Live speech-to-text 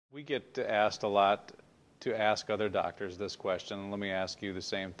We get asked a lot to ask other doctors this question. Let me ask you the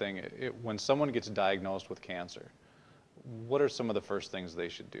same thing. When someone gets diagnosed with cancer, what are some of the first things they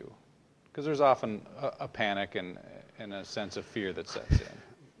should do? Because there's often a panic and a sense of fear that sets in.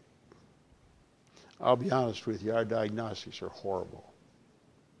 I'll be honest with you, our diagnostics are horrible.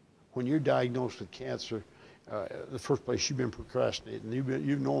 When you're diagnosed with cancer, the first place you've been procrastinating,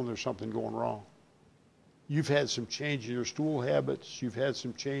 you've known there's something going wrong. You've had some change in your stool habits, you've had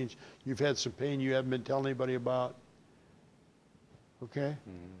some change, you've had some pain you haven't been telling anybody about. Okay?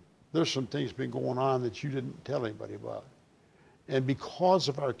 Mm-hmm. There's some things been going on that you didn't tell anybody about. And because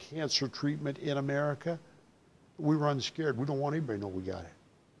of our cancer treatment in America, we run scared. We don't want anybody to know we got it.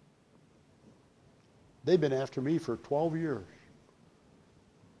 They've been after me for 12 years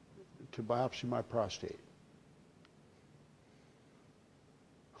to biopsy my prostate.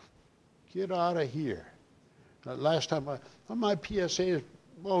 Get out of here. Last time, my PSA is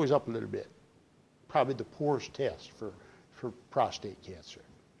always up a little bit. Probably the poorest test for prostate cancer.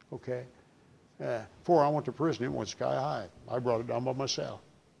 Okay? Before I went to prison, it went sky high. I brought it down by myself,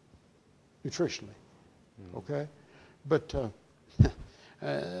 nutritionally. Okay? But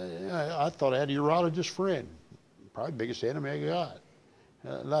I thought I had a urologist friend, probably the biggest enemy I got.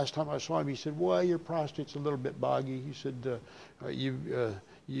 Last time I saw him, he said, "Well, your prostate's a little bit boggy." He said,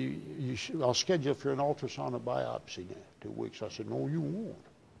 "I'll schedule for an ultrasound and biopsy in 2 weeks." I said, "No, you won't."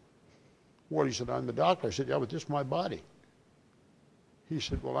 Well, he said, "I'm the doctor." I said, "Yeah, but this is my body." He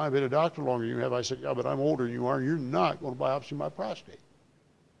said, "Well, I've been a doctor longer than you have." I said, "Yeah, but I'm older than you are, and you're not going to biopsy my prostate."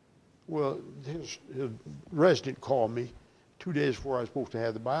 Well, his resident called me 2 days before I was supposed to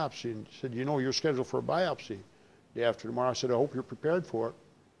have the biopsy and said, "You know, you're scheduled for a biopsy day after tomorrow." I said, "I hope you're prepared for it."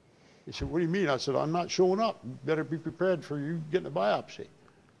 He said, "What do you mean?" I said, "I'm not showing up. You better be prepared for you getting a biopsy."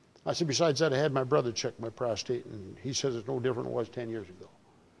 I said, "Besides that, I had my brother check my prostate, and he says it's no different than it was 10 years ago."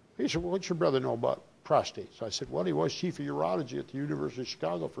 He said, "Well, what's your brother know about prostate?" So I said, "Well, he was chief of urology at the University of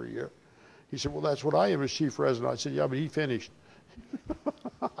Chicago for a year." He said, "Well, that's what I am as chief resident." I said, "Yeah, but he finished."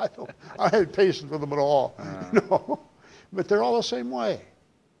 I had patience with them at all. No. But they're all the same way.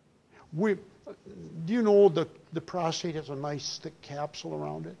 Do you know the prostate has a nice thick capsule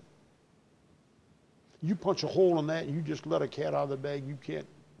around it? You punch a hole in that and you just let a cat out of the bag you can't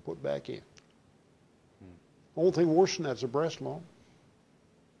put back in. The only thing worse than that is a breast lump.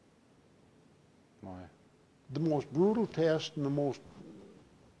 Why? The most brutal test and the most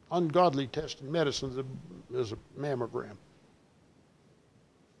ungodly test in medicine is a mammogram.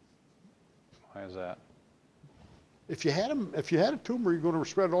 Why is that? If you had a tumor, you're going to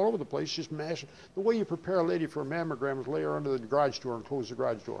spread it all over the place. Just mash it. The way you prepare a lady for a mammogram is lay her under the garage door and close the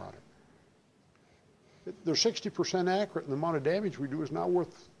garage door on it. They're 60% accurate, and the amount of damage we do is not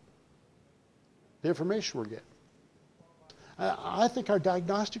worth the information we're getting. I think our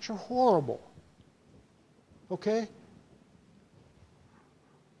diagnostics are horrible. Okay?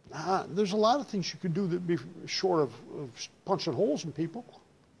 There's a lot of things you can do that be short of punching holes in people.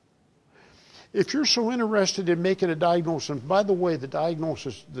 If you're so interested in making a diagnosis, and by the way, the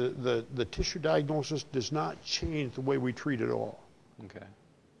diagnosis, the tissue diagnosis does not change the way we treat it all. Okay.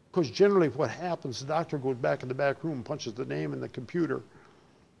 Because generally what happens, the doctor goes back in the back room, punches the name in the computer,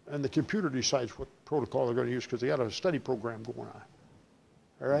 and the computer decides what protocol they're going to use because they got a study program going on.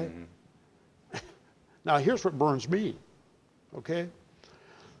 All right? Mm-hmm. Now, here's what burns me, okay?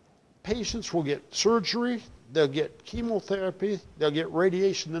 Patients will get surgery, they'll get chemotherapy, they'll get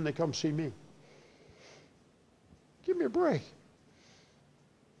radiation, then they come see me. Give me a break.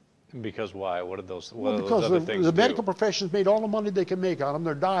 Because why? What are those? Well, because the medical profession's made all the money they can make on them.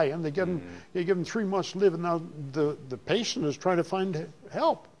 They're dying. They give them 3 months to live, and now the patient is trying to find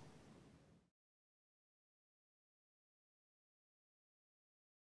help.